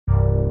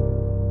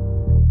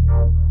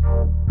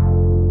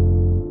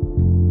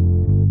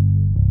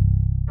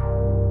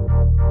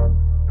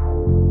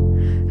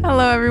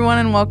everyone,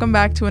 and welcome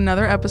back to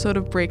another episode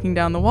of Breaking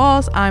Down the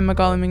Walls. I'm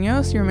Magali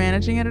Munoz, your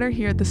managing editor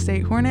here at the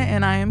State Hornet,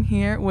 and I am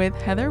here with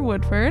Heather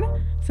Woodford.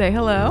 Say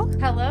hello.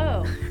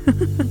 Hello.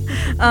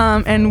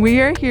 And we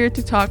are here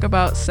to talk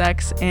about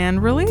sex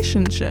and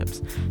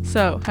relationships.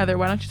 So, Heather,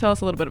 why don't you tell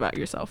us a little bit about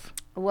yourself?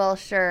 Well,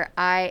 sure.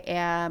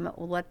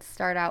 Let's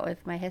start out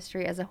with my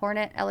history as a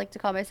Hornet. I like to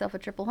call myself a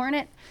triple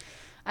Hornet.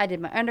 I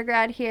did my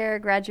undergrad here,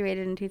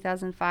 graduated in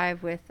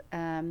 2005 with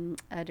a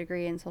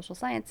degree in social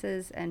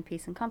sciences and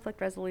peace and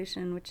conflict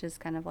resolution, which is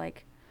kind of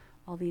like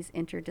all these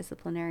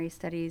interdisciplinary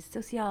studies,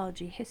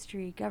 sociology,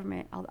 history,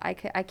 government. I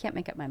can't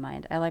make up my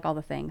mind. I like all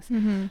the things.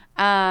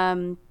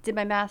 Mm-hmm. Did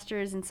my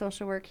master's in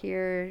social work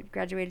here,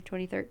 graduated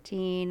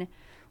 2013,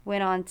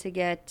 went on to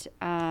get,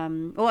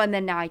 and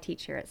then now I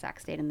teach here at Sac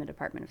State in the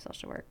Department of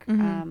Social Work.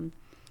 Mm-hmm.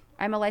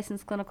 I'm a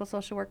licensed clinical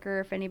social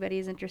worker. If anybody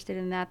is interested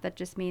in that, that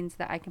just means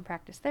that I can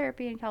practice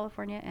therapy in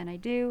California, and I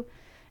do.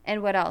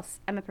 And what else?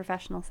 I'm a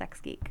professional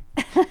sex geek.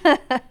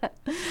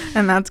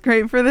 And that's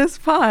great for this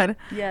pod.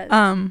 Yes.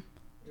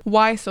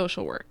 Why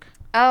social work?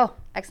 Oh,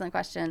 excellent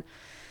question.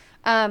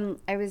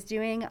 I was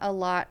doing a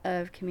lot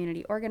of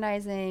community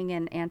organizing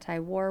and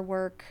anti-war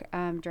work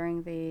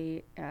during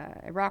the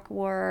Iraq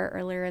War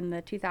earlier in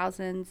the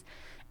 2000s.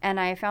 And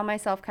I found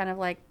myself kind of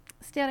like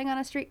standing on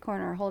a street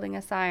corner holding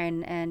a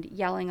sign and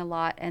yelling a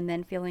lot, and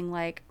then feeling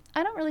like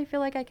I don't really feel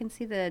like I can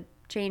see the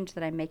change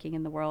that I'm making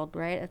in the world,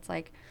 right? It's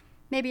like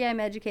maybe I'm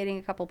educating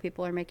a couple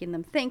people or making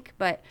them think,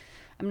 but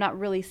I'm not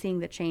really seeing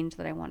the change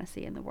that I want to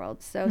see in the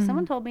world. So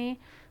someone's told me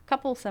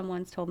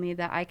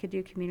that I could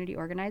do community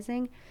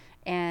organizing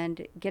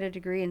and get a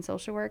degree in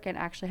social work and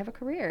actually have a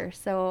career.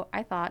 So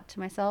I thought to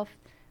myself,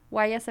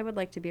 why, yes, I would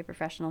like to be a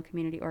professional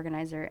community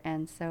organizer.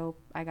 And so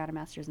I got a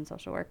master's in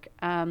social work.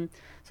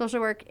 Social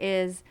work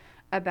is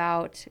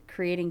about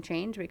creating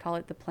change. We call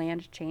it the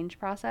planned change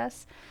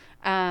process.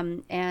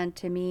 And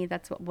to me,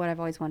 that's what I've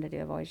always wanted to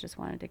do. I've always just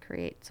wanted to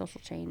create social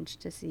change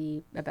to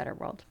see a better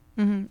world.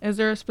 Mm-hmm. Is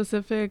there a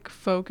specific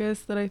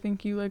focus that I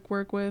think you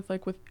work with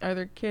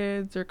either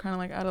kids or kind of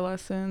like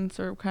adolescents,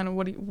 or kind of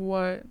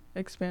what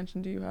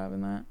expansion do you have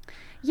in that?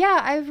 Yeah,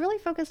 I've really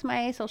focused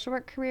my social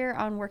work career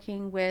on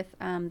working with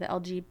the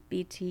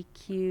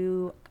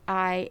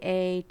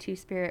LGBTQIA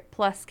Two-Spirit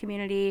plus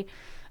community,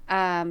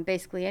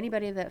 basically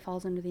anybody that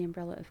falls under the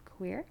umbrella of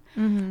queer.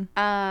 Mm-hmm.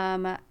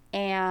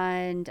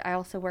 And I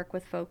also work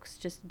with folks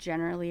just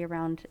generally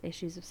around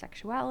issues of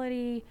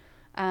sexuality.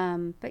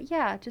 But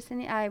yeah,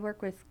 I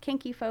work with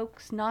kinky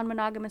folks,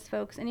 non-monogamous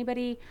folks,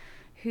 anybody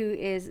who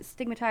is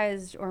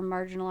stigmatized or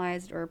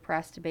marginalized or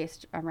oppressed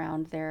based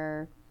around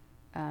their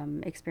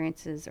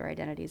experiences or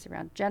identities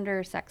around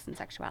gender, sex, and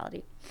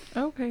sexuality.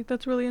 Okay,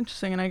 that's really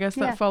interesting. And I guess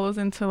that follows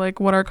into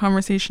what our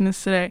conversation is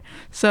today.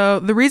 So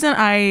the reason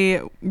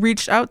I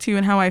reached out to you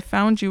and how I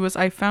found you was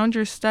I found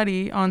your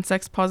study on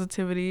sex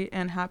positivity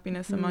and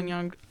happiness among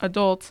young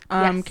adults.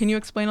 Yes. Can you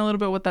explain a little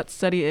bit what that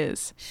study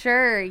is?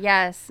 Sure,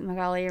 yes.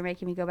 Magali, you're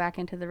making me go back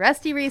into the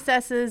rusty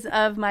recesses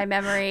of my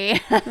memory.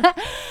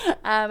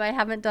 I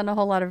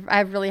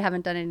really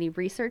haven't done any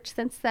research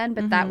since then,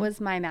 but that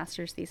was my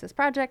master's thesis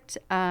project,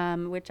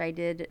 which I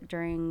did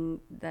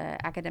during the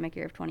academic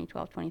year of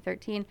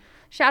 2012-2013.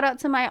 Shout out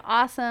to my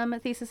awesome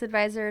thesis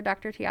advisor,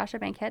 Dr. Tiasha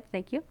Bankhead.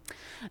 Thank you.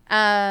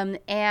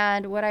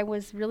 And what I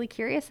was really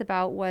curious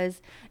about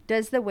was,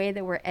 does the way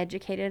that we're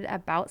educated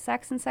about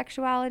sex and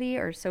sexuality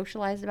or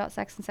socialized about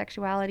sex and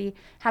sexuality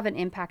have an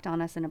impact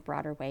on us in a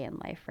broader way in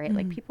life, right? Mm-hmm.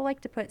 Like people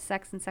like to put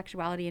sex and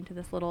sexuality into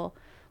this little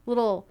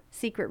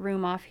secret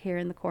room off here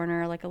in the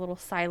corner, like a little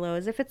silo,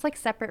 as if it's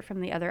separate from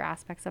the other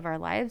aspects of our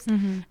lives.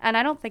 Mm-hmm. And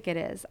I don't think it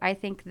is. I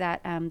think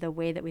that the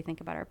way that we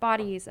think about our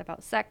bodies,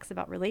 about sex,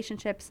 about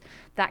relationships,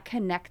 that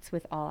connects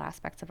with all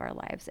aspects of our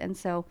lives. And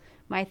so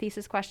my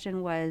thesis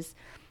question was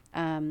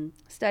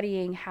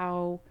studying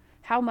how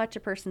much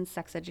a person's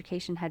sex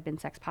education had been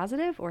sex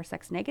positive or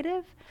sex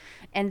negative,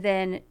 and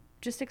then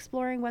just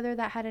exploring whether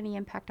that had any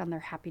impact on their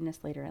happiness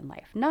later in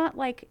life. Not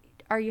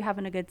are you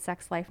having a good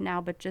sex life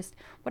now, but just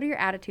what are your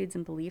attitudes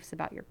and beliefs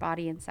about your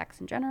body and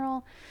sex in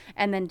general?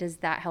 And then does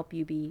that help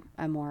you be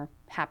a more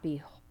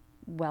happy,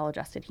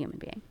 well-adjusted human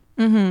being?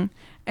 Mm-hmm.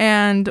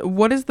 And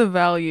what is the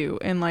value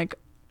in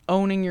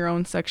owning your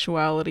own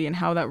sexuality and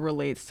how that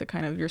relates to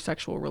kind of your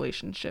sexual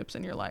relationships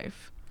in your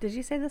life? Did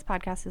you say this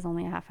podcast is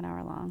only a half an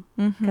hour long?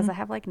 Because I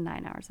have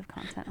 9 hours of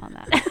content on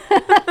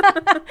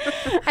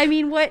that. I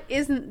mean, what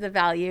isn't the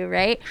value,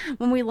 right?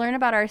 When we learn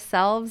about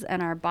ourselves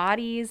and our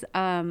bodies,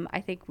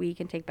 I think we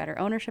can take better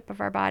ownership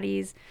of our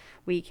bodies.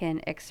 We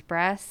can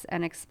express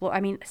and explore. I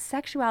mean,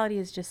 sexuality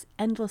is just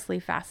endlessly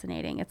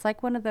fascinating. It's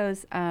like one of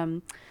those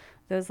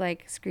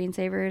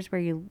screensavers where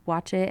you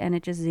watch it and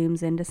it just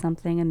zooms into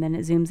something and then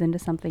it zooms into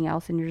something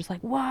else and you're just like,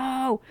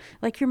 whoa,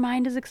 your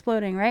mind is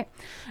exploding, right?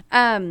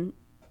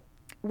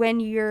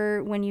 When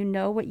you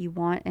know what you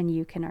want and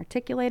you can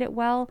articulate it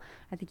well,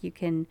 I think you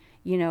can,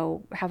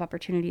 have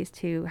opportunities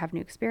to have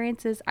new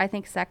experiences. I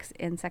think sex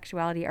and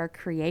sexuality are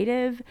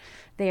creative.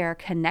 They are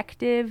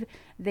connective.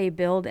 They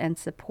build and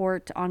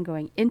support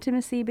ongoing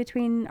intimacy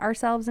between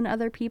ourselves and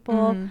other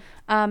people.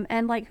 Mm-hmm.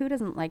 And who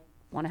doesn't like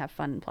want to have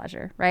fun and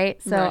pleasure,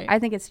 right? So Right. I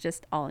think it's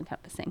just all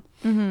encompassing.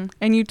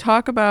 And you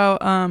talk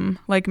about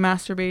like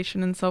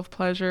masturbation and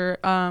self-pleasure.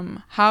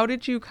 How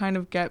did you kind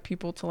of get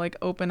people to like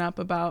open up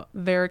about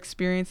their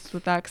experiences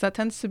with that? Because that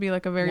tends to be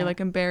like a very like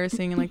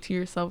embarrassing and like to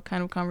yourself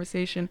kind of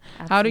conversation.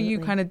 Absolutely. How do you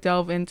kind of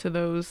delve into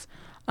those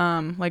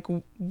like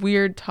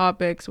weird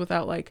topics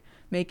without like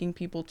making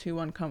people too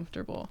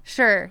uncomfortable?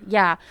 Sure.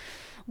 Yeah.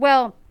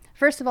 Well,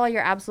 first of all,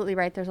 you're absolutely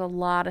right. There's a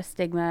lot of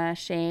stigma,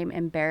 shame,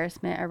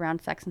 embarrassment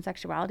around sex and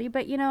sexuality.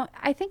 But, you know,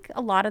 I think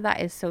a lot of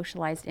that is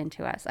socialized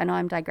into us. I know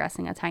I'm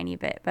digressing a tiny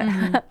bit, but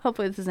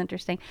hopefully this is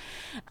interesting.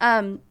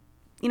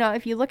 You know,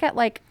 if you look at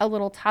like a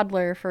little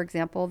toddler, for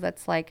example,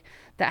 that's like,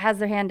 that has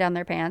their hand down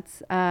their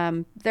pants,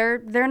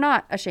 they're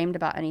not ashamed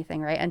about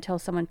anything, right? Until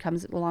someone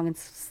comes along and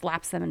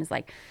slaps them and is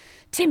like,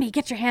 Timmy,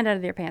 get your hand out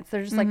of your pants.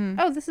 They're just like,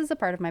 oh, this is a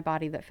part of my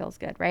body that feels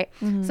good, right?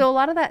 So a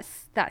lot of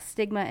that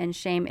stigma and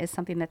shame is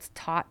something that's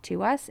taught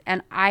to us,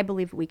 and I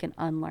believe we can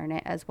unlearn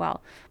it as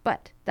well.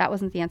 But that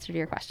wasn't the answer to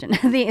your question.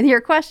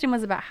 Your question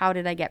was about how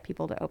did I get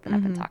people to open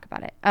up and talk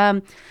about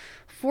it.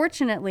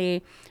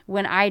 Fortunately,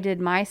 when I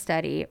did my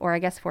study, or I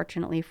guess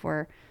fortunately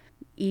for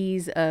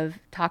ease of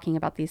talking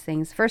about these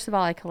things, first of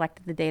all, I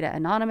collected the data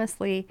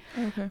anonymously.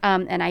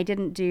 And I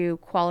didn't do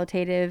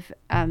qualitative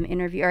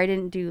interview, or I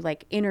didn't do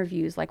like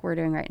interviews like we're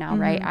doing right now,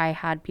 right? I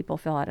had people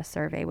fill out a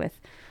survey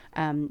with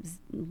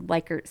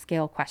Likert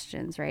scale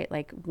questions, right?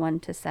 Like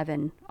 1 to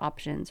 7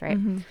 options, right?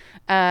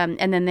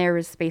 And then there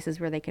was spaces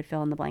where they could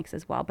fill in the blanks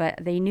as well. But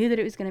they knew that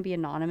it was going to be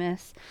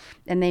anonymous,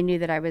 and they knew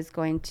that I was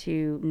going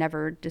to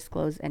never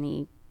disclose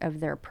any of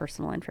their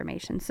personal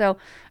information. So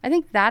I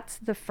think that's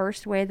the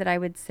first way that I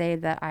would say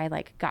that I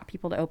like got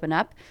people to open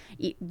up,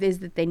 is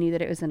that they knew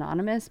that it was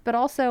anonymous. But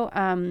also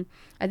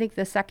I think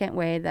the second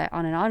way that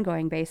on an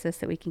ongoing basis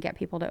that we can get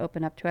people to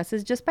open up to us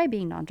is just by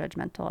being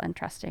non-judgmental and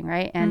trusting,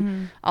 right?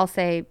 And I'll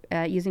say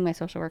using my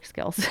social work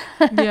skills.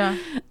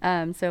 So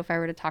if I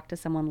were to talk to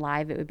someone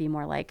live, it would be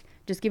more like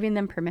just giving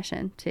them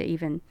permission to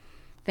even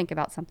think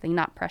about something,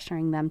 not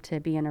pressuring them to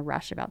be in a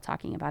rush about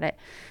talking about it.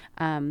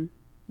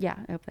 Yeah,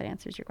 I hope that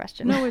answers your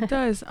question. No, it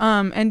does.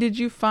 And did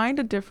you find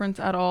a difference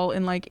at all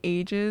in like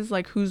ages,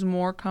 like who's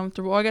more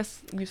comfortable? I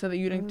guess you said that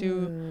you didn't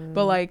do,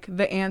 but like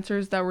the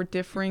answers that were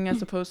differing as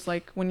opposed to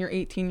like when you're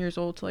 18 years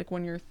old to like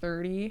when you're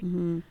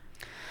 30.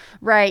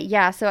 Right.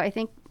 Yeah. So I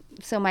think,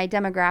 so my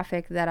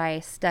demographic that I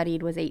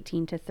studied was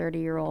 18 to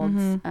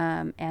 30-year-olds.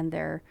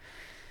 And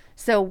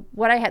so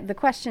what I had, the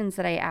questions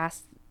that I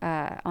asked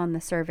on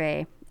the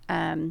survey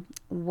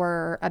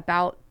were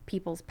about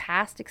people's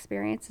past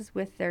experiences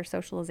with their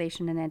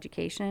socialization and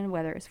education,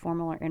 whether it's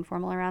formal or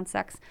informal around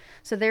sex.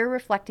 So they're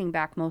reflecting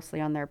back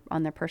mostly on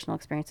their personal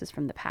experiences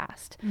from the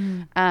past.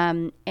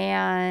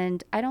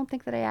 And I don't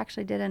think that I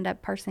actually did end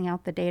up parsing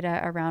out the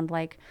data around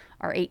like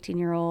our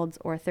 18-year-olds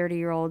or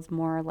 30-year-olds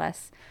more or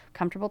less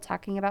comfortable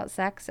talking about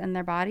sex and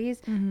their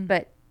bodies.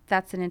 But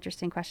that's an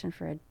interesting question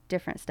for a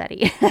different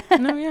study.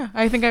 No, yeah.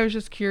 I think I was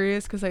just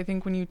curious because I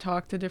think when you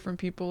talk to different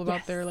people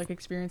about their like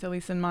experience, at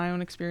least in my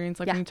own experience,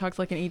 like when you talk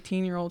to like an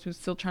 18-year-old who's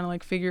still trying to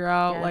like figure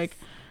out like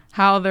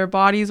how their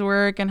bodies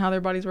work and how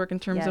their bodies work in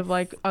terms of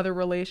like other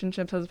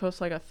relationships, as opposed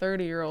to like a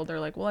 30-year-old, they're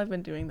like, well, I've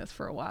been doing this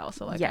for a while,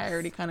 so like I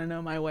already kind of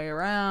know my way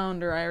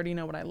around, or I already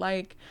know what I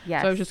like. So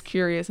I was just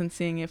curious and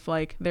seeing if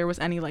like there was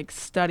any like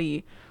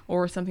study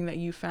or something that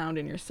you found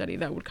in your study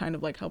that would kind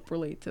of like help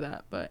relate to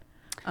that. But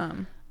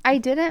I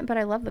didn't, but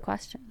I love the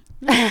question.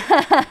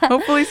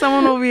 Hopefully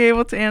someone will be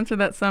able to answer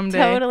that someday.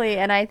 Totally.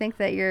 And I think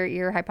that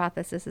your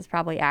hypothesis is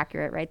probably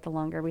accurate, right? The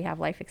longer we have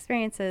life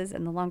experiences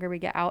and the longer we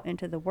get out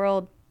into the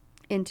world,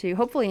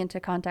 hopefully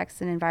into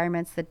contexts and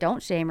environments that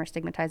don't shame or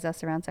stigmatize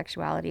us around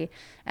sexuality.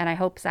 And I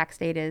hope Sac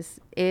State is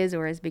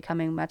or is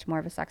becoming much more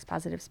of a sex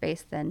positive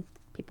space, then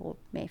people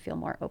may feel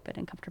more open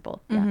and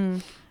comfortable.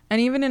 And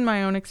even in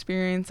my own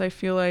experience, I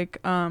feel like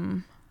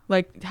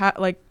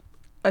like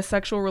a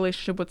sexual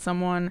relationship with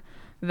someone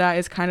that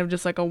is kind of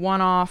just like a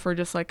one-off or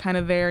just like kind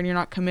of there and you're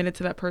not committed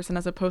to that person,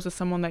 as opposed to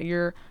someone that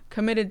you're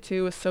committed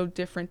to, is so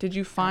different. Did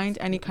you find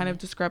any kind of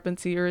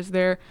discrepancy, or is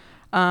there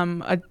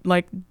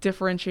like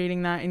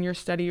differentiating that in your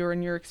study or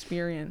in your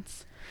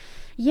experience?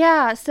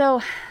 Yeah,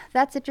 so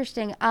that's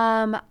interesting.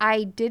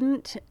 I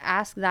didn't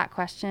ask that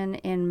question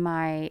in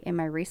my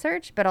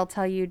research, but I'll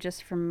tell you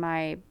just from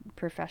my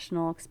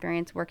professional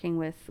experience working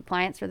with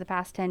clients for the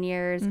past 10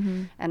 years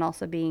and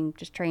also being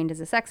just trained as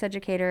a sex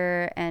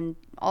educator, and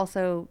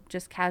also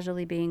just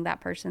casually being that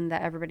person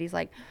that everybody's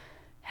like,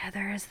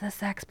 Heather is the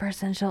sex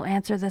person. She'll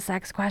answer the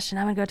sex question.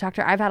 I'm going to go talk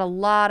to her. I've had a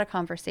lot of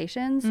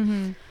conversations.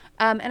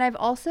 And I've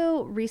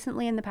also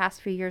recently in the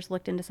past few years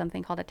looked into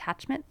something called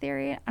attachment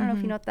theory. I don't know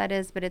if you know what that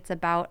is, but it's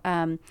about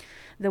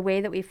the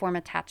way that we form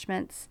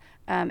attachments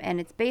And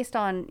it's based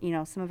on,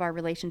 some of our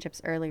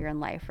relationships earlier in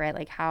life, right?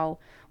 Like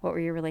what were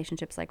your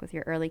relationships like with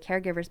your early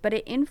caregivers? But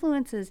it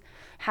influences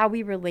how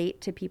we relate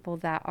to people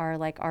that are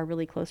like our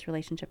really close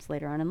relationships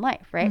later on in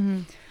life, right?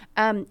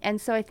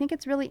 And so I think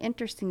it's really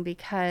interesting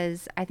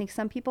because I think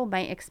some people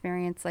might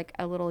experience like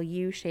a little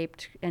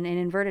U-shaped and an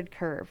inverted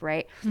curve,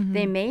 right?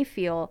 They may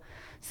feel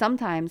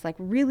sometimes like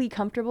really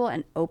comfortable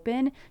and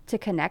open to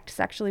connect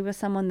sexually with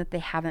someone that they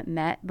haven't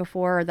met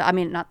before.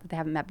 Not that they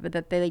haven't met, but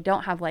that they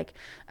don't have like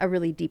a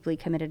really deeply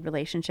committed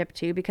relationship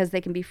to, because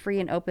they can be free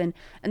and open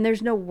and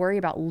there's no worry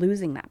about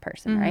losing that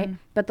person, right?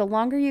 But the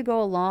longer you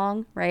go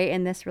along, right,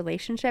 in this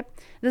relationship,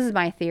 this is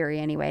my theory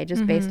anyway,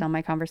 just based on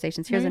my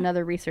conversations. Here's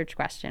another research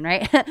question,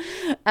 right?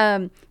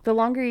 The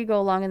longer you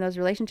go along in those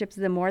relationships,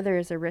 the more there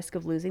is a risk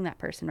of losing that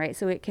person, right?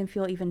 So it can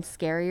feel even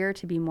scarier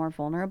to be more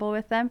vulnerable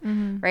with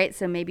them, right?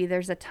 So maybe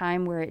there's a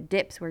time where it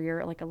dips, where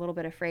you're like a little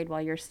bit afraid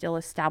while you're still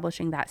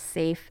establishing that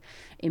safe,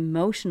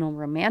 emotional,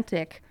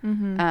 romantic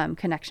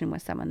connection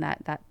with someone,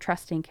 that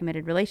trusting,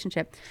 committed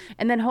relationship.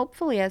 And then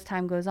hopefully as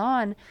time goes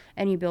on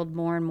and you build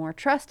more and more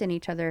trust in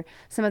each other,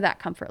 some of that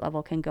comfort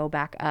level can go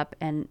back up.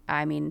 And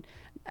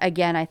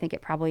again, I think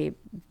it probably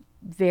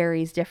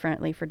varies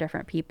differently for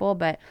different people,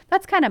 but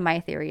that's kind of my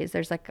theory, is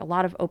there's like a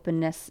lot of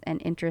openness and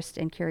interest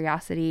and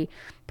curiosity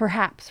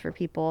perhaps for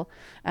people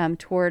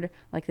toward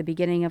like the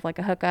beginning of like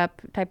a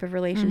hookup type of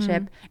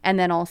relationship, and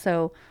then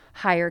also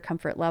higher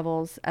comfort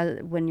levels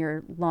when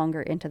you're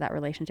longer into that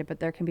relationship. But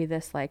there can be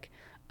this like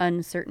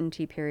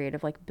uncertainty period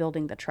of like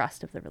building the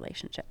trust of the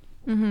relationship.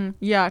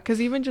 Yeah,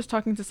 because even just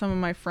talking to some of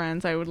my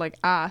friends, I would like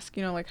ask,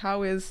 like,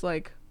 how is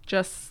like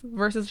just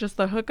versus just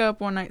the hookup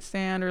one night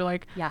stand, or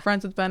like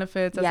friends with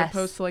benefits, as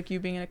opposed to like you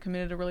being in a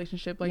committed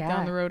relationship like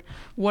down the road.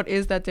 What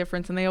is that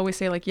difference? And they always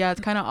say like,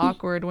 it's kind of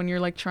awkward when you're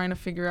like trying to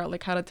figure out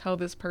like how to tell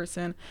this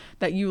person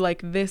that you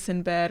like this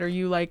in bed, or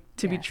you like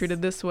to be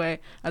treated this way,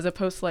 as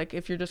opposed to like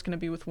if you're just going to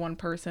be with one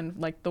person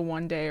like the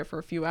one day or for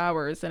a few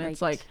hours, and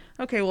it's like,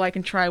 okay, well I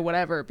can try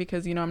whatever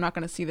because I'm not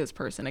going to see this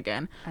person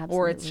again.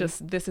 Or it's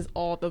just, this is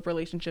all the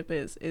relationship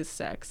is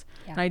sex.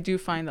 And I do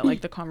find that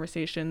like the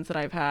conversations that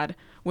I've had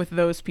with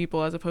those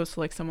people, as opposed to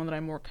like someone that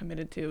I'm more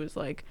committed to, is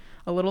like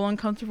a little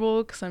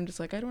uncomfortable, because I'm just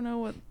like, I don't know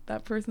what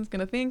that person's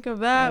gonna think of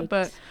that.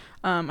 But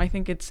I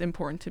think it's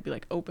important to be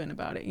like open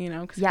about it,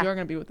 because if you are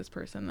gonna be with this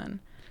person, then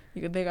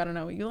they gotta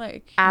know what you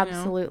like.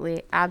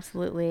 Absolutely.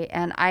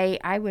 And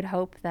I would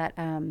hope that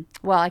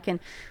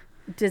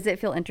does it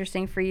feel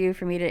interesting for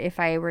me to, if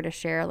I were to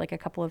share like a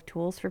couple of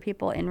tools for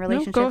people in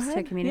relationships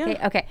to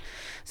communicate? Okay.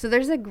 So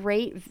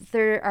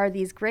there are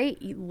these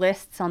great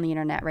lists on the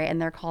internet, right?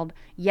 And they're called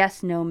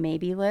yes, no,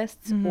 maybe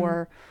lists,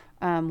 or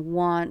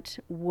want,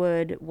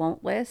 would,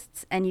 won't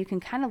lists. And you can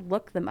kind of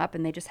look them up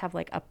and they just have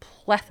like a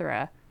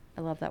plethora.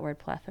 I love that word,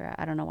 plethora.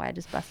 I don't know why I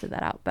just busted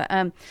that out, but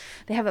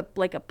they have a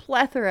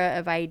plethora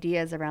of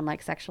ideas around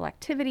like sexual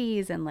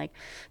activities and like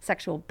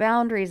sexual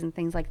boundaries and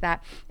things like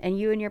that. And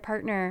you and your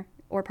partner,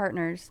 or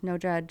partners, no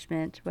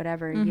judgment,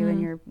 whatever, you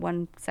and your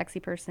one sexy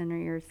person, or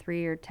your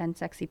 3 or 10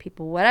 sexy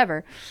people,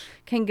 whatever,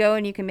 can go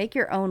and you can make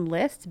your own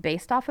list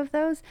based off of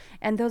those.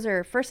 And those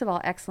are, first of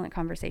all, excellent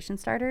conversation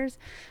starters.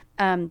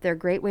 They're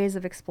great ways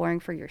of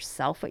exploring for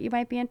yourself what you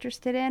might be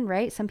interested in,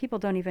 right? Some people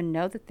don't even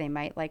know that they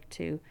might like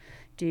to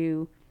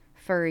do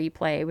furry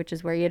play, which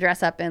is where you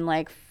dress up in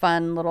like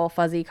fun little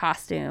fuzzy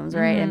costumes,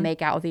 right? And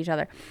make out with each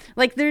other.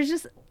 Like there's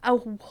just a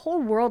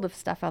whole world of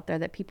stuff out there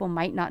that people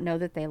might not know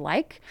that they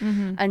like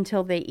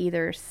until they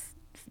either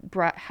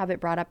have it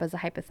brought up as a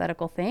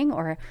hypothetical thing,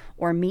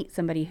 or meet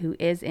somebody who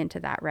is into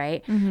that,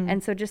 right?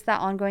 And so just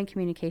that ongoing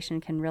communication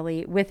can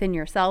really, within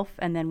yourself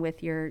and then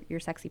with your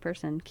sexy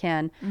person,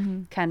 can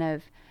kind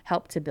of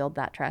help to build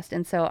that trust.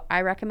 And so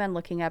I recommend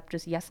looking up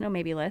just yes, no,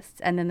 maybe lists.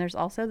 And then there's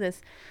also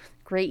this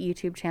great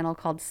YouTube channel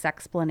called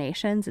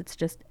Sexplanations. It's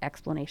just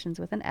explanations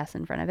with an S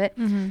in front of it.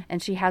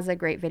 And she has a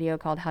great video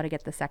called How to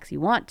Get the Sex You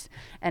Want.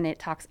 And it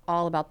talks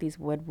all about these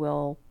would,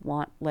 will,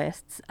 want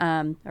lists,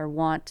 or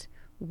want,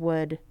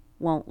 would,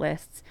 won't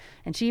lists.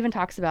 And she even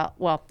talks about,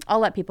 well, I'll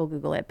let people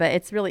Google it, but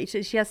it's really,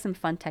 she has some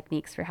fun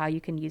techniques for how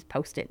you can use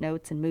Post-it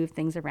notes and move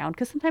things around,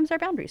 because sometimes our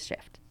boundaries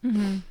shift.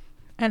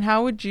 And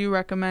how would you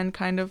recommend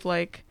kind of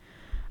like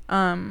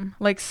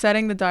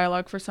setting the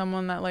dialogue for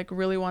someone that like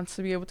really wants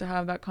to be able to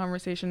have that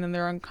conversation and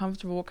they're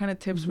uncomfortable? What kind of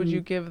tips would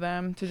you give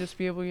them to just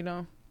be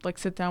able, like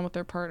sit down with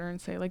their partner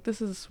and say like,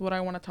 this is what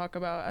I want to talk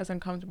about, as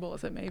uncomfortable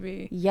as it may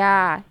be?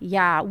 Yeah.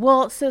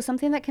 Well, so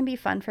something that can be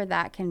fun for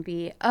that can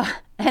be,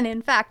 and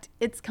in fact,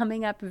 it's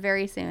coming up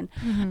very soon,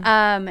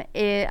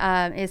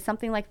 is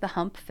something like the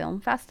Hump Film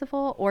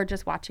Festival, or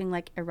just watching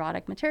like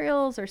erotic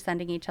materials, or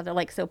sending each other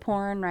like, so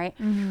porn, right?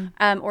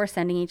 Or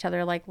sending each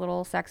other like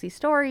little sexy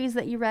stories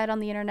that you read on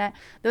the internet.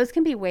 Those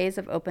can be ways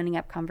of opening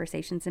up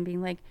conversations and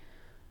being like,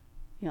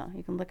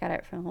 you can look at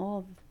it from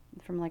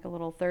like a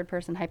little third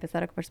person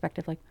hypothetical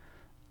perspective, like,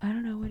 I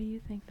don't know, what do you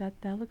think?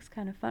 That looks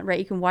kind of fun, right?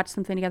 You can watch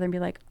something together and be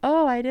like,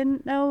 oh, I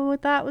didn't know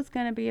what that was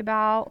going to be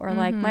about. Or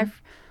like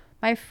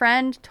my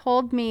friend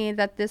told me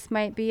that this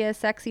might be a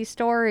sexy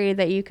story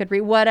that you could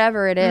read,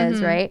 whatever it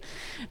is, right?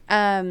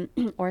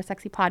 Or a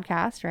sexy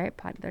podcast, right?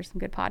 There's some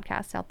good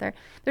podcasts out there.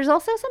 There's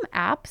also some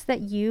apps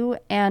that you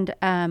and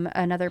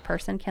another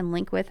person can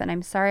link with. And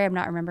I'm sorry, I'm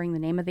not remembering the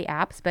name of the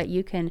apps, but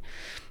you can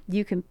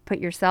put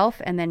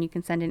yourself and then you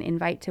can send an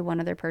invite to one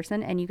other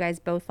person and you guys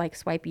both like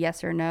swipe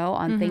yes or no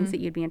on things that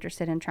you'd be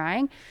interested in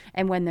trying.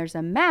 And when there's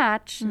a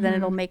match, then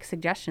it'll make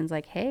suggestions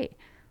like, hey,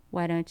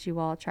 why don't you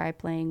all try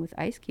playing with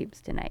ice cubes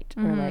tonight?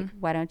 Or like,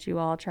 why don't you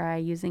all try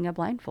using a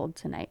blindfold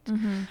tonight?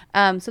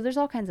 So there's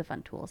all kinds of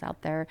fun tools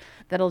out there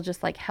that'll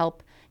just like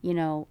help,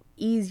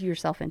 ease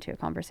yourself into a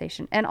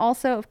conversation. And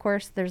also, of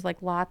course, there's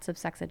like lots of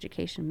sex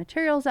education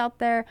materials out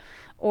there.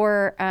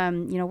 Or,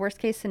 worst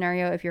case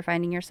scenario, if you're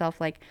finding yourself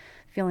like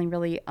feeling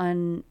really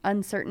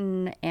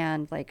uncertain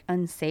and like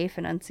unsafe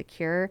and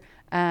unsecure,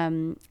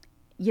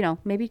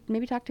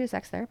 maybe talk to a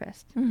sex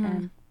therapist.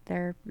 And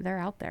they're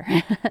out there.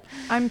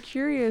 I'm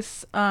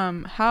curious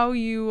how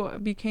you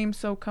became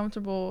so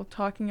comfortable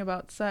talking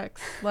about sex.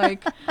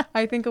 Like,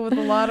 I think with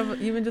a lot of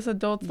even just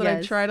adults that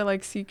I try to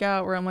like seek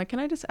out where I'm like, can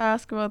I just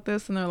ask about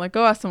this? And they're like,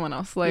 go ask someone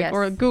else, like,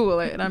 or Google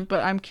it.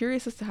 But I'm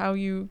curious as to how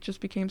you just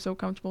became so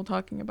comfortable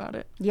talking about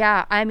it.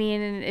 Yeah, I mean,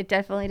 it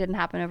definitely didn't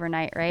happen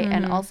overnight, right?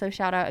 And also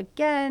shout out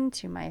again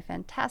to my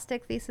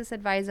fantastic thesis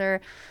advisor,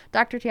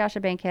 Dr.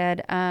 Tiasha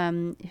Bankhead,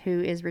 who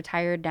is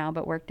retired now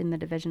but worked in the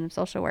Division of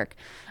Social Work.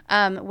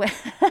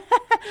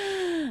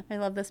 I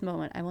love this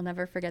moment. I will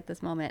never forget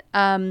this moment.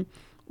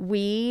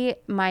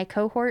 My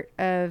cohort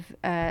of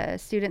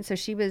students, so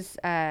she was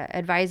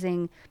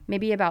advising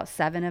maybe about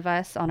 7 of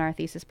us on our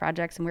thesis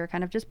projects, and we were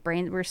kind of just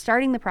we're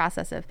starting the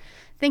process of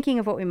thinking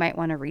of what we might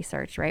want to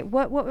research, right?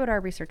 What would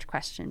our research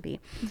question be?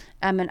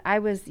 And I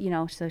was,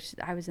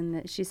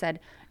 she said,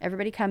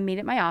 everybody come meet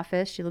at my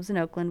office. She lives in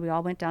Oakland. We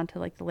all went down to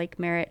like the Lake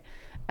Merritt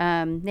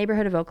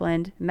neighborhood of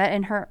Oakland, met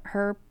in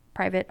her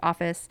private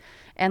office,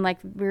 and like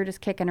we were just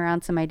kicking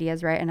around some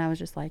ideas, right? And I was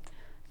just like,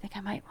 I think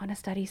I might want to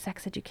study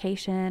sex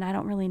education. I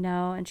don't really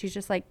know. And she's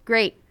just like,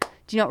 great.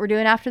 Do you know what we're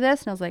doing after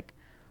this? And I was like,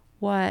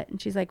 what?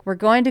 And she's like, we're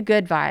going to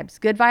Good Vibes.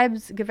 Good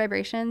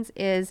Vibrations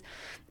is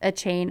a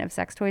chain of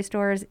sex toy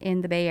stores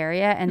in the Bay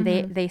Area, and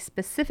they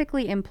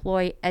specifically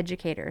employ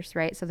educators,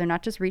 right? So they're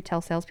not just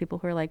retail salespeople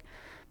who are like,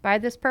 buy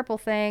this purple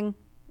thing.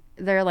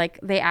 They're like,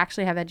 they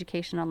actually have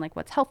education on like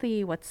what's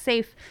healthy, what's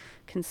safe,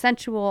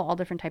 consensual, all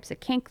different types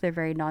of kink. They're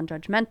very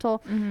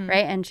non-judgmental,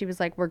 right? And she was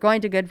like, we're going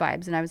to Good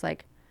Vibes. And I was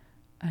like,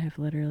 I have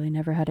literally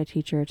never had a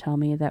teacher tell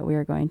me that we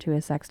are going to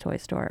a sex toy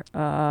store.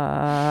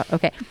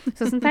 Okay.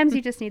 So sometimes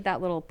you just need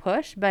that little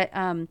push, but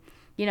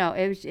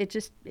it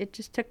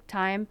just took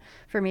time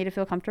for me to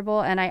feel comfortable.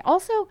 And I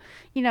also,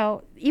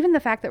 even the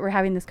fact that we're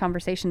having this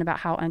conversation about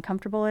how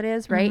uncomfortable it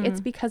is, right?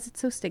 It's because it's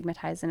so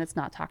stigmatized and it's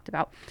not talked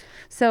about.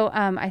 So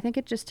I think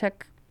it just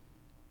took,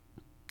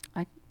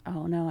 I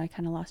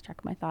kind of lost track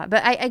of my thought,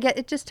 but I get,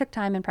 it just took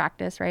time and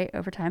practice, right?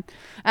 Over time.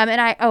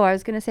 I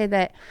was going to say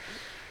that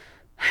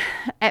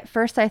at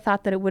first I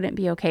thought that it wouldn't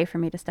be okay for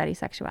me to study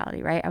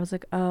sexuality, right? I was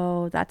like,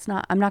 I'm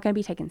not going to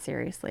be taken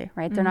seriously,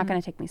 right? They're not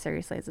going to take me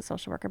seriously as a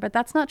social worker, but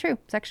that's not true.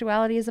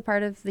 Sexuality is a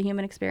part of the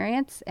human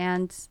experience,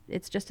 and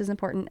it's just as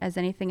important as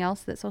anything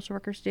else that social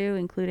workers do,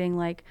 including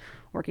like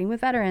working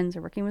with veterans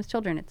or working with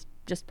children. It's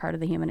just part of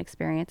the human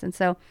experience. And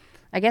so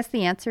I guess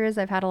the answer is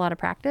I've had a lot of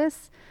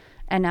practice,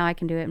 and now I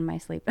can do it in my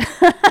sleep.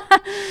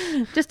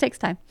 Just takes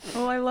time.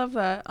 Oh, I love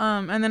that.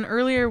 And then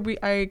earlier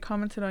I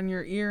commented on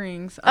your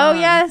earrings.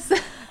 Yes.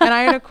 And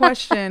I had a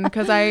question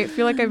because I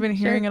feel like I've been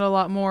hearing it a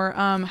lot more.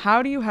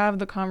 How do you have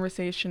the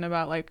conversation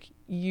about like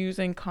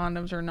using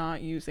condoms or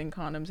not using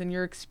condoms in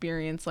your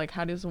experience? Like,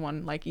 how does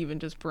one like even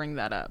just bring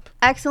that up?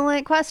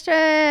 Excellent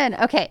question.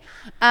 Okay.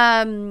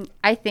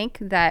 I think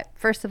that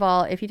first of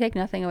all, if you take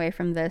nothing away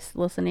from this,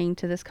 listening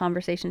to this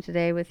conversation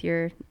today with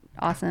your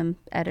awesome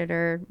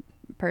editor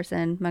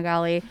person,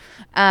 Magali,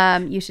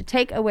 you should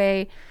take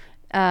away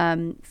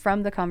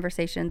from the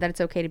conversation that it's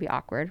okay to be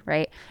awkward,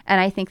 right?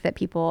 And I think that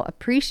people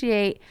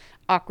appreciate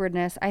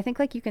awkwardness. I think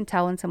like you can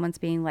tell when someone's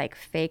being like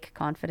fake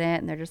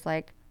confident and they're just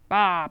like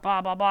blah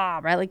blah blah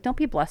blah, right? Like, don't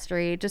be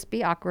blustery, just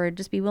be awkward,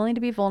 just be willing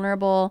to be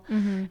vulnerable.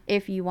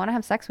 If you want to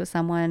have sex with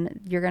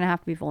someone, you're gonna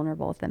have to be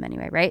vulnerable with them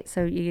anyway, right?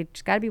 So you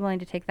just got to be willing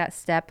to take that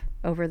step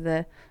over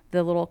the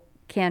little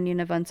canyon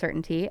of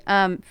uncertainty,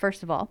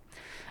 first of all.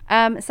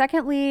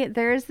 Secondly,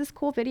 there is this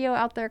cool video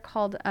out there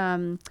called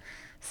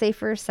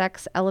Safer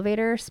Sex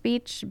Elevator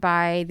Speech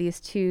by these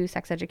two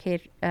sex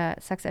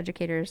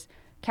educators,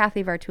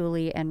 Kathy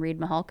Vartuli and Reed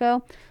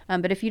Mahalko.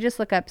 But if you just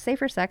look up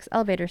Safer Sex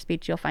Elevator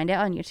Speech, you'll find it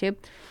on YouTube.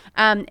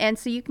 And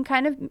so you can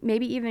kind of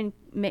maybe even,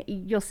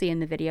 you'll see in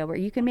the video where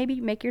you can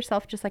maybe make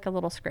yourself just like a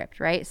little script,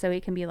 right? So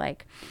it can be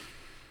like,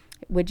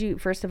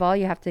 first of all,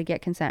 you have to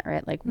get consent,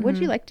 right? Like, would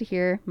you like to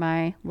hear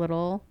my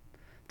little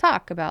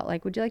talk about,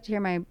 like, would you like to hear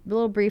my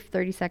little brief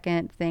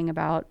 30-second thing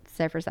about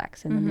safer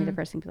sex? And then the other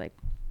person can be like,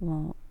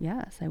 well,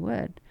 yes, I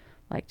would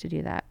like to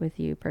do that with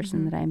you,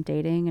 person that I'm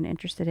dating and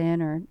interested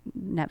in, or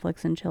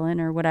Netflix and chilling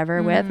or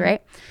whatever with,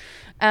 right?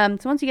 So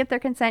once you get their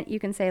consent, you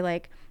can say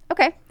like,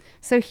 okay,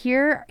 so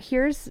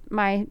here's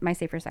my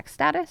safer sex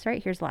status,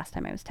 right? Here's the last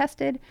time I was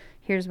tested.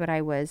 Here's what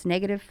I was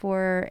negative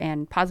for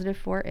and positive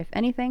for, if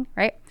anything,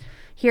 right?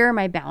 Here are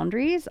my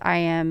boundaries. I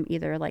am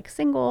either like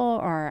single,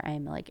 or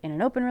I'm like in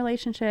an open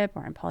relationship,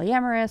 or I'm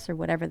polyamorous, or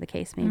whatever the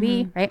case may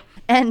be, right?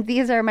 And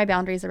these are my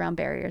boundaries around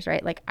barriers,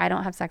 right? Like I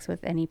don't have sex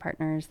with any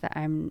partners that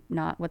I'm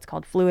not what's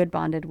called fluid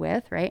bonded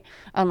with, right?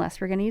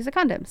 Unless we're going to use a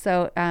condom.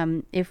 So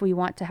if we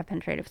want to have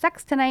penetrative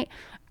sex tonight,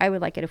 I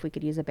would like it if we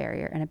could use a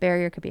barrier. And a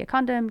barrier could be a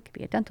condom, it could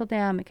be a dental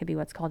dam, it could be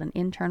what's called an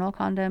internal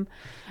condom.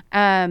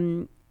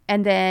 And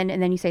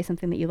then you say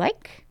something that you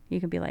like. You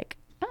can be like,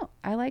 oh,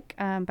 I like,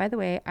 by the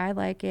way, I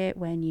like it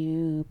when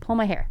you pull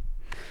my hair.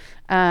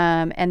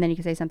 And then you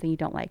can say something you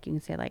don't like. You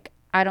can say like,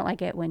 I don't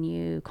like it when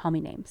you call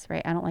me names,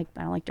 right? I don't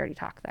like dirty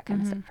talk, that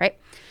kind of stuff, right?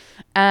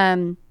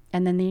 And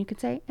then you could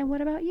say, and what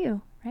about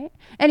you, right?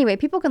 Anyway,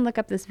 people can look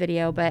up this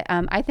video, but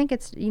I think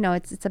it's,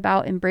 it's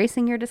about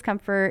embracing your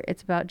discomfort.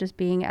 It's about just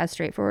being as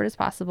straightforward as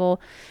possible.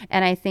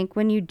 And I think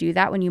when you do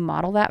that, when you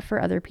model that for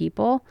other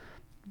people,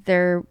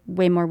 they're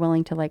way more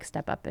willing to like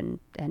step up and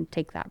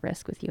take that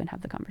risk with you and have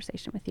the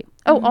conversation with you.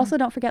 Oh, also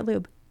don't forget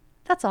lube.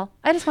 That's all.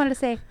 I just wanted to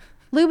say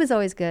lube is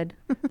always good.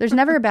 There's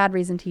never a bad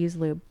reason to use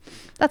lube.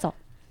 That's all.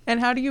 And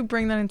how do you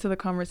bring that into the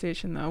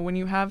conversation though? When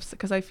you have,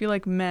 because I feel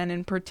like men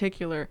in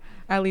particular,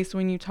 at least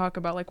when you talk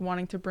about like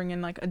wanting to bring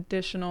in like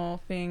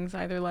additional things,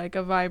 either like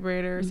a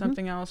vibrator or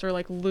something else, or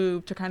like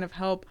lube to kind of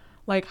help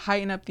like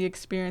heighten up the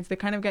experience, they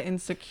kind of get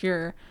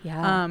insecure,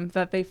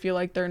 that they feel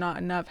like they're not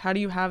enough. How do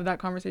you have that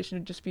conversation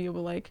to just be able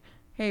to like,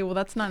 hey, well,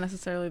 that's not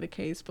necessarily the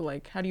case, but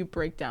like, how do you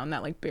break down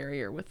that like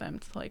barrier with them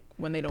to like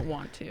when they don't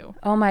want to?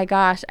 Oh my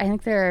gosh. I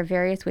think there are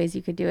various ways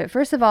you could do it.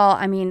 First of all,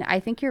 I mean, I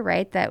think you're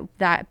right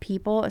that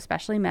people,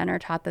 especially men, are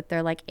taught that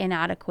they're like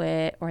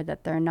inadequate, or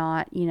that they're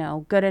not,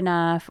 good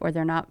enough, or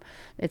they're not,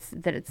 it's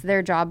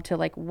their job to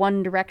like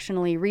one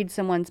directionally read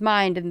someone's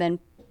mind and then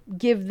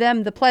give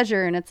them the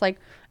pleasure. And it's like,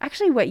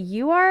 actually what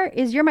you are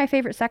is you're my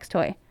favorite sex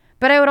toy,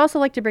 but I would also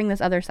like to bring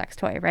this other sex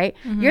toy, right?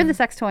 You're the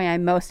sex toy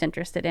I'm most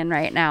interested in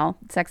right now,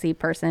 sexy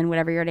person,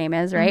 whatever your name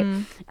is, right?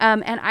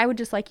 And I would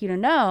just like you to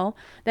know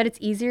that it's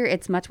easier,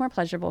 it's much more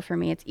pleasurable for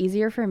me. It's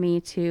easier for me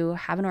to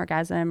have an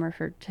orgasm, or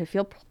to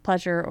feel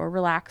pleasure or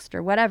relaxed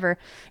or whatever,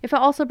 if I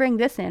also bring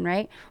this in,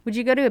 right? Would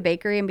you go to a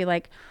bakery and be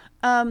like,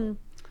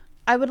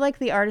 I would like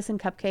the artisan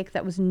cupcake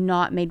that was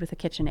not made with a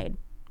KitchenAid?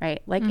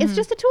 Right? Like it's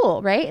just a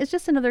tool, right? It's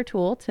just another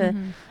tool to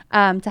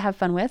have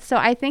fun with. So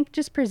I think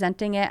just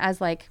presenting it as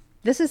like,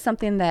 this is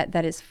something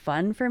that is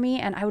fun for me,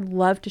 and I would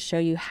love to show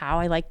you how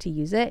I like to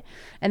use it.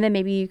 And then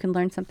maybe you can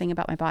learn something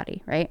about my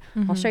body, right?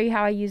 I'll show you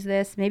how I use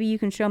this. Maybe you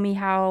can show me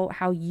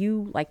how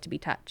you like to be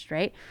touched,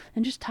 right?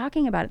 And just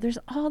talking about it. There's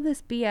all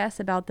this BS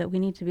about that we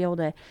need to be able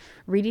to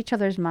read each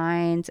other's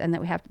minds, and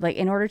that we have to, like,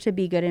 in order to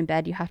be good in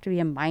bed, you have to be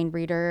a mind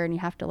reader, and you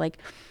have to like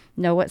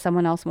know what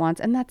someone else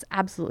wants. And that's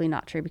absolutely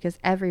not true, because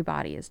every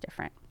body is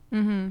different.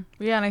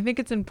 Yeah, and I think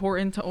it's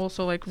important to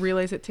also like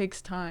realize it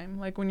takes time.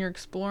 Like when you're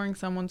exploring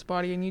someone's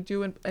body and you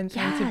do intend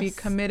to be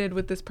committed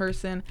with this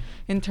person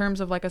in terms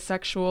of like a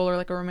sexual or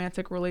like a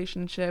romantic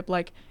relationship,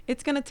 like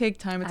it's gonna take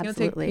time. It's gonna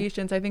take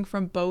patience, I think,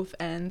 from both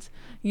ends.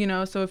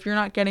 So if you're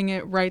not getting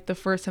it right the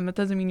first time, that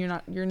doesn't mean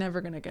you're never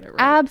gonna get it right.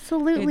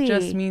 Absolutely. It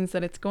just means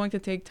that it's going to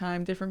take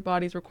time. Different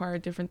bodies require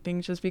different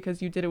things. Just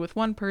because you did it with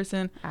one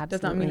person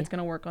does not mean it's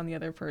gonna work on the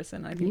other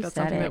person. I think that's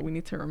something that we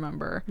need to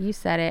remember. You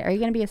said it. Are you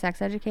gonna be a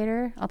sex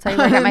educator? I'll tell you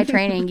like at my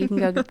training, you can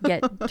go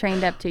get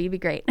trained up too. You'd be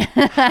great.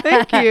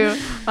 Thank you.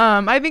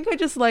 I think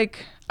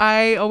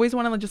I always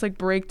want to just like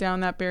break down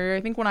that barrier.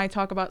 I think when I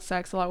talk about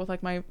sex a lot with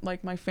like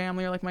my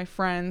family or like my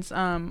friends,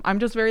 I'm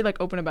just very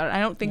like open about it. I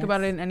don't think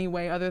about it in any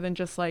way other than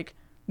just like,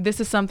 this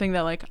is something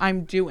that like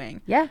I'm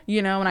doing. Yeah.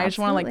 And I just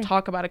want to like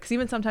talk about it, because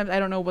even sometimes I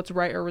don't know what's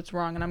right or what's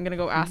wrong, and I'm gonna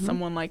go ask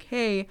someone like,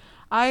 hey,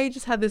 I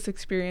just had this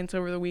experience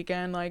over the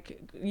weekend,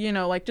 like,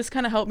 like just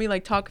kind of help me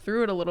like talk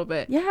through it a little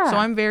bit. Yeah. So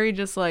I'm very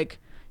just like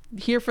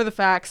here for the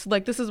facts,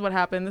 like this is what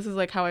happened, this is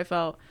like how I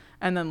felt,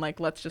 and then like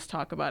let's just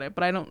talk about it.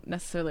 But I don't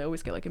necessarily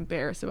always get like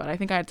embarrassed about it. I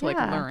think I had to like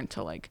learn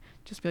to like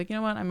just be like, you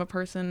know what, I'm a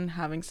person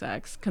having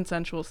sex,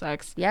 consensual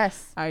sex.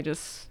 Yes. I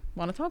just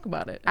want to talk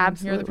about it and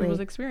hear other people's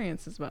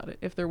experiences about it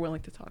if they're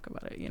willing to talk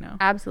about it,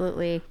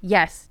 Absolutely.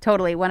 Yes,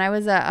 totally. When I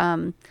was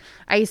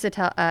I used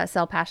to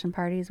sell passion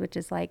parties, which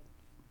is like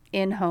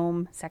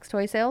in-home sex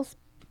toy sales.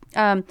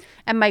 And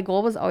my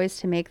goal was always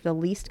to make the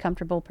least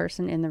comfortable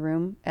person in the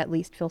room at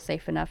least feel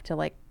safe enough to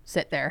like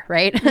sit there,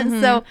 right?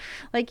 So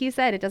like you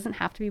said, it doesn't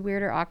have to be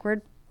weird or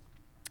awkward.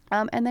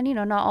 And then,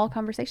 not all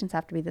conversations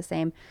have to be the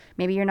same.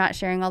 Maybe you're not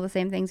sharing all the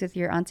same things with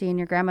your auntie and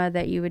your grandma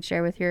that you would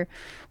share with your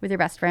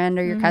best friend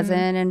or your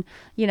cousin. And,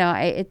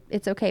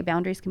 it's okay.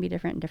 Boundaries can be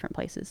different in different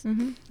places.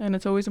 And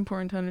it's always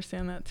important to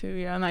understand that too.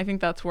 Yeah. And I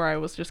think that's where I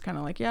was just kind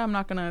of like, I'm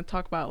not going to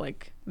talk about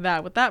like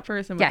that with that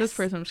person, but this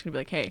person, I'm just gonna be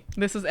like, hey,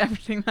 this is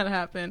everything that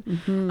happened.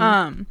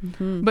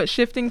 But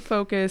shifting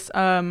focus,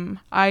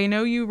 I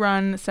know you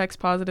run Sex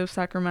Positive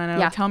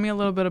Sacramento. Tell me a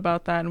little bit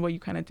about that and what you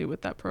kind of do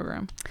with that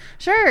program.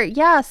 Sure.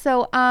 Yeah.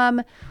 So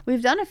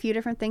We've done a few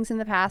different things in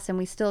the past, and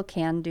we still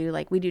can do,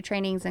 like, we do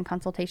trainings and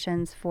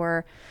consultations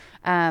for,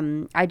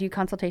 I do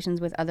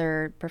consultations with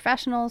other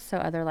professionals, so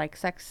other like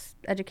sex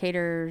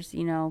educators,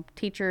 you know,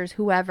 teachers,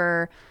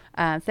 whoever,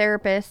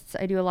 therapists.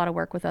 I do a lot of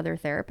work with other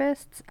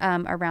therapists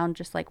around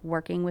just like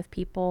working with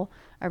people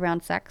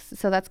around sex.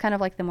 So that's kind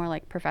of like the more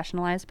like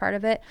professionalized part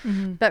of it.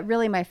 But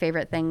really my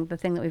favorite thing, the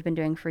thing that we've been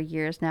doing for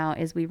years now,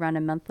 is we run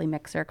a monthly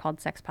mixer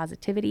called Sex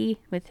Positivity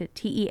with a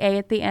TEA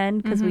at the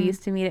end, because we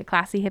used to meet at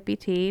Classy Hippie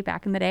Tea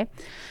back in the day.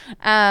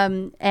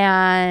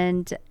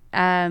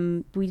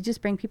 We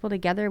just bring people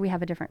together. We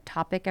have a different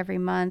topic every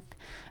month.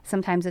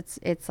 Sometimes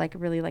it's like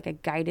really like a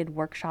guided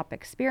workshop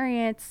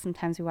experience.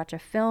 Sometimes we watch a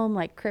film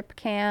like Crip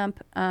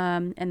Camp,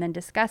 and then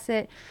discuss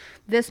it.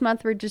 This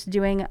month we're just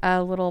doing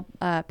a little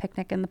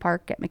picnic in the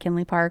park at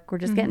McKinley Park. We're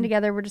just getting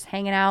together. We're just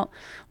hanging out.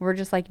 We're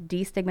just like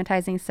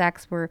destigmatizing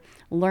sex. We're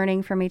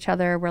learning from each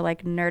other. We're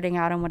like nerding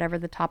out on whatever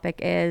the topic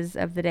is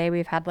of the day.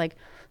 We've had like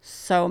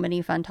so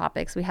many fun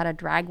topics. We had a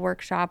drag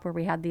workshop where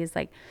we had these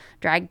like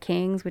drag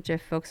kings, which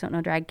if folks don't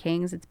know drag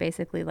kings, it's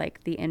basically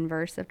like the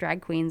inverse of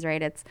drag queens,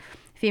 right? It's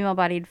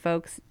female-bodied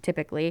folks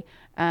typically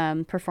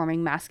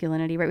performing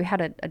masculinity, right? We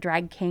had a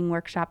drag king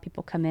workshop.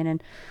 People come in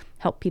and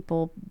help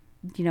people,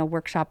 you know,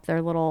 workshop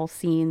their little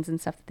scenes and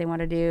stuff that they want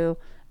to do.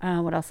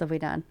 What else have we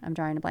done? I'm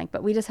drawing a blank,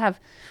 but we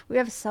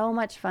have so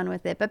much fun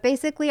with it. But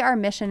basically our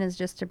mission is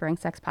just to bring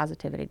sex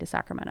positivity to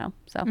Sacramento.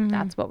 So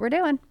that's what we're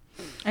doing.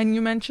 And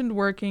you mentioned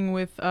working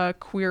with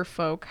queer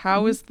folk.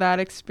 How is that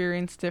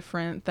experience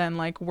different than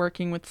like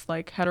working with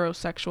like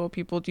heterosexual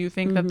people? Do you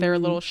think that they're a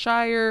little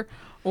shyer,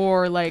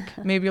 or like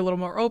maybe a little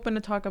more open to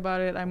talk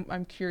about it?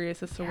 I'm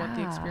curious as to what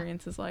the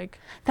experience is like.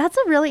 That's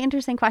a really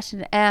interesting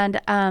question.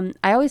 And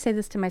I always say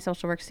this to my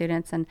social work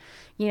students, and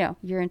you know,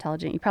 you're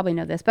intelligent, you probably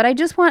know this, but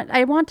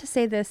I want to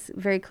say this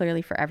very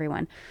clearly for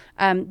everyone.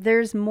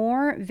 There's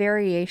more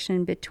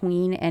variation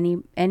between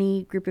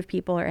any group of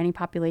people or any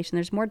population.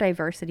 There's more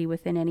diversity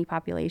within any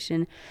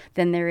population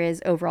than there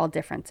is overall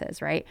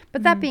differences, right?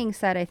 But that being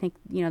said, I think,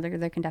 you know,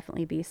 there can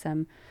definitely be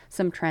some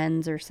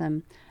trends or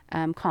some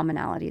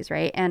commonalities,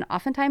 right? And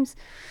oftentimes,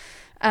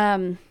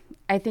 I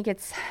think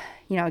it's,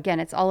 you know,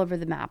 again, it's all over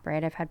the map,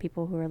 right? I've had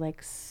people who are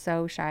like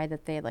so shy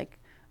that they like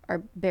are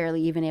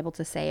barely even able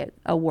to say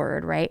a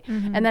word, right?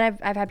 And then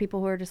I've had people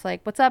who are just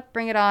like, what's up,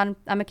 bring it on.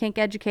 I'm a kink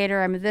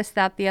educator. I'm this,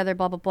 that, the other,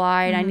 blah, blah,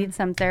 blah. And I need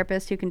some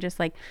therapist who can just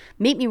like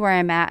meet me where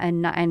I'm at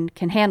and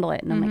can handle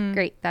it. And I'm like,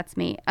 great, that's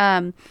me.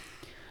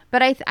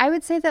 But I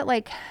would say that,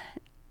 like,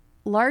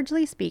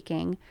 largely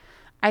speaking,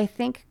 I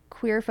think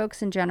queer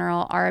folks in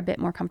general are a bit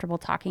more comfortable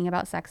talking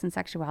about sex and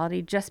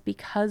sexuality, just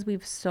because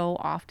we've so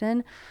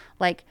often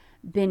like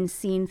been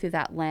seen through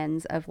that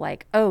lens of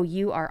like, oh,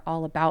 you are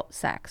all about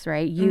sex,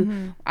 right?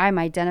 I'm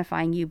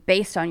identifying you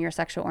based on your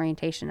sexual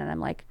orientation. And I'm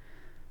like,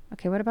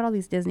 okay, what about all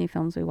these Disney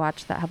films we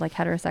watch that have like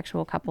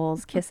heterosexual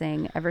couples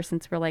kissing ever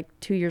since we're like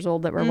 2 years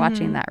old that we're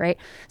watching that, right?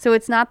 So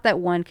it's not that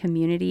one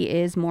community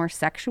is more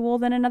sexual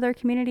than another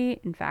community.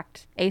 In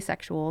fact,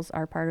 asexuals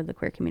are part of the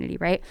queer community,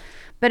 right?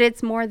 But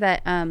it's more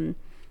that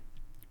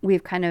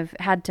we've kind of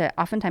had to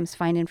oftentimes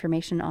find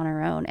information on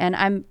our own. And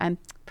I'm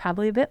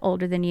probably a bit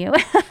older than you,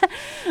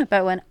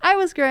 but when I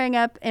was growing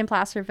up in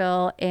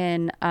Placerville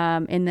in the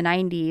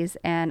 90s,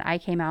 and I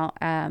came out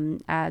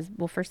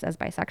first as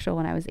bisexual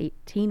when I was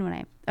 18,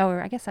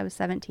 I guess I was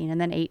 17 and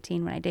then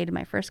 18 when I dated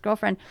my first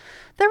girlfriend.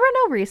 There were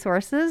no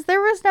resources.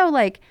 There was no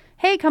like,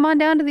 hey, come on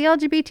down to the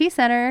LGBT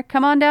center,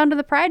 come on down to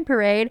the Pride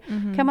Parade,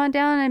 come on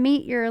down and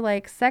meet your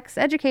like sex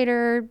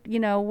educator,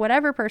 you know,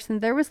 whatever person.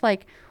 There was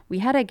like, we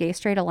had a gay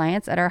straight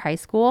alliance at our high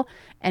school,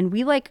 and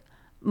we like,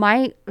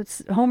 my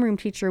homeroom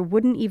teacher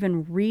wouldn't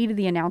even read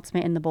the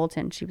announcement in the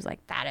bulletin. She was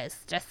like, that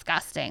is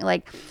disgusting.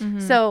 Like,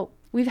 so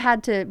we've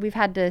had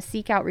to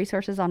seek out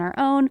resources on our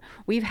own.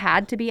 We've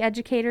had to be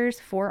educators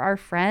for our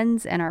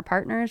friends and our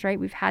partners, right?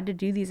 We've had to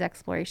do these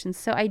explorations.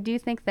 So I do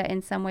think that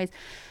in some ways,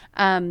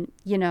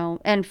 you know,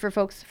 and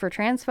for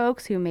trans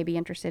folks who may be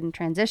interested in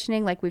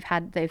transitioning, like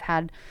they've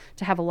had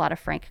to have a lot of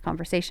frank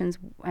conversations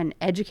and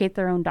educate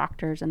their own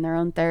doctors and their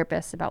own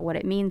therapists about what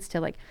it means to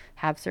like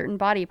have certain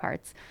body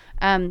parts.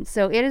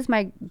 So it is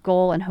my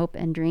goal and hope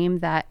and dream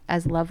that,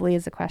 as lovely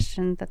as a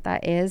question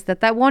that is,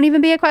 that won't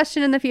even be a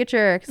question in the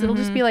future, because it'll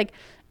just be like,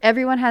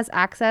 everyone has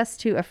access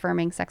to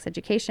affirming sex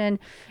education,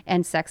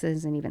 and sex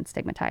isn't even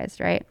stigmatized,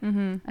 right? I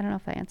don't know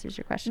if that answers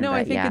your question. No,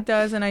 I think it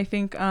does. And I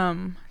think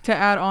to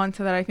add on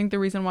to that, I think the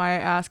reason why I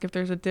ask if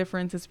there's a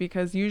difference is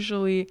because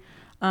usually,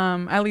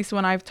 at least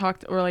when I've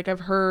talked or like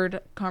I've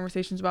heard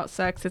conversations about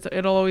sex,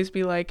 it'll always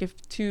be like, if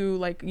two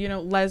like, you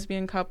know,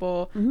 lesbian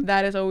couple,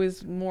 that is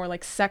always more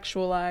like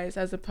sexualized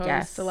as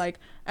opposed to like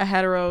a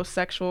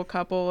heterosexual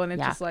couple. And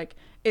it's just like,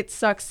 it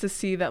sucks to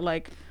see that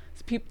like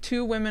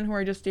two women who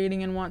are just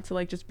dating and want to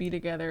like just be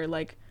together,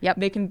 like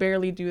they can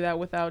barely do that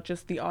without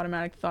just the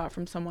automatic thought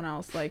from someone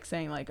else like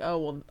saying like, oh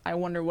well, I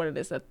wonder what it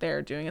is that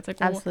they're doing. It's like,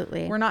 well,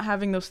 absolutely, we're not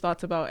having those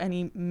thoughts about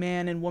any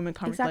man and woman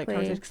conversation,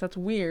 because that's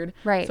weird,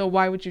 right? So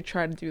why would you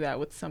try to do that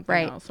with something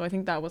else? So I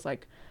think that was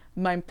like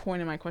my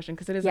point in my question,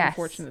 because it is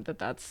unfortunate that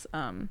that's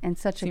and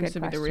such a good seems to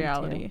be the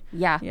reality. Too.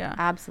 Yeah,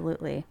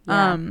 absolutely.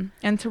 Yeah.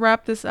 And to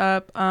wrap this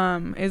up,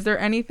 is there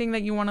anything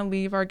that you want to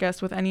leave our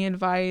guests with? Any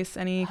advice,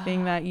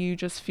 anything that you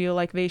just feel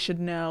like they should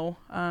know,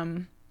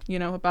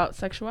 about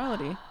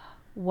sexuality?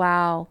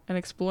 Wow. And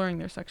exploring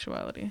their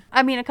sexuality.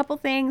 I mean, a couple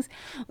things.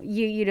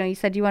 You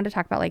said you wanted to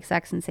talk about like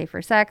sex and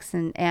safer sex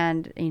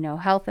and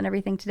health and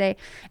everything today.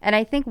 And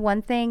I think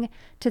one thing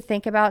to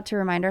think about, to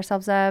remind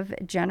ourselves of,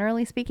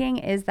 generally speaking,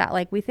 is that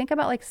like we think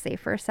about like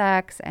safer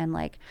sex and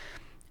like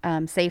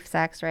safe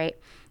sex, right,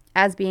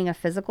 as being a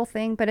physical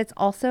thing, but it's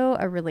also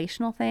a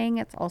relational thing.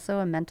 It's also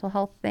a mental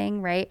health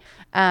thing, right?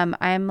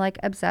 I'm like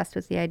obsessed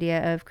with the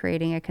idea of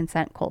creating a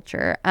consent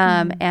culture.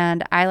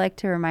 And I like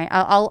to remind,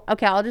 I'll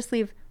just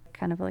leave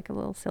kind of like a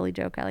little silly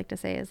joke I like to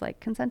say is like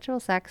consensual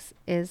sex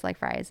is like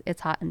fries.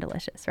 It's hot and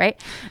delicious, right?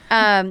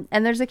 And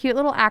there's a cute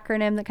little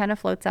acronym that kind of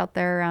floats out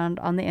there around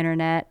on the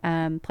internet.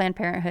 Planned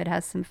Parenthood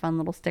has some fun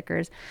little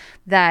stickers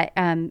that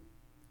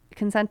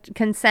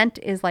consent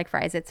is like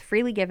fries. It's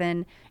freely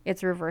given.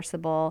 It's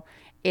reversible.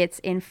 It's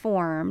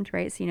informed,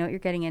 right? So you know what you're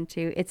getting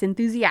into. It's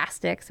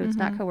enthusiastic, so it's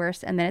not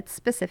coerced, and then it's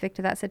specific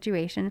to that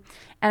situation.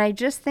 And I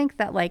just think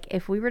that like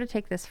if we were to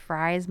take this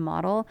fries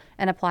model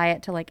and apply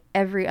it to like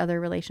every other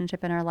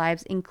relationship in our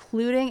lives,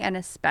 including and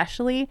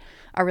especially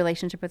our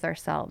relationship with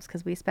ourselves,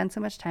 because we spend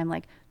so much time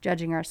like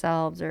judging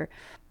ourselves or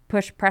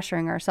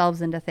pressuring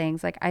ourselves into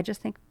things. Like I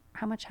just think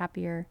how much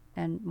happier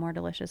and more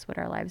delicious would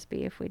our lives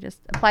be if we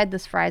just applied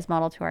this fries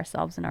model to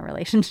ourselves and our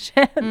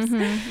relationships.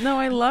 No,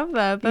 I love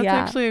that. That's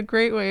actually a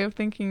great way of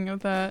thinking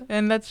of that.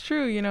 And that's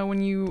true.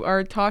 When you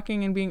are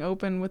talking and being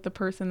open with the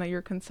person that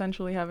you're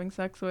consensually having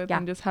sex with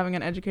and just having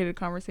an educated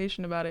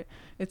conversation about it,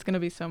 it's going to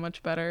be so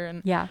much better.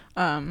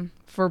 And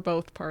for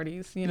both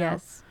parties,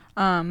 Yes.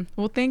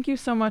 Well, thank you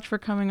so much for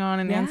coming on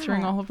and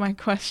answering all of my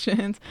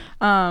questions.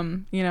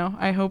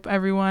 I hope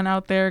everyone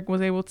out there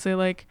was able to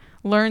like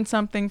learn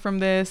something from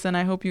this, and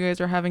I hope you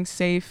guys are having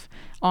safe,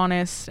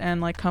 honest,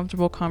 and like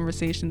comfortable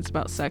conversations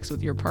about sex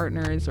with your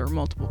partners or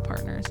multiple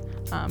partners.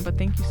 But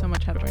thank you so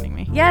much for joining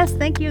me. Yes,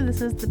 thank you.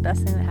 This is the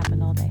best thing that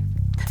happened all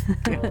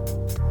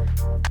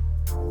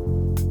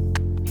day.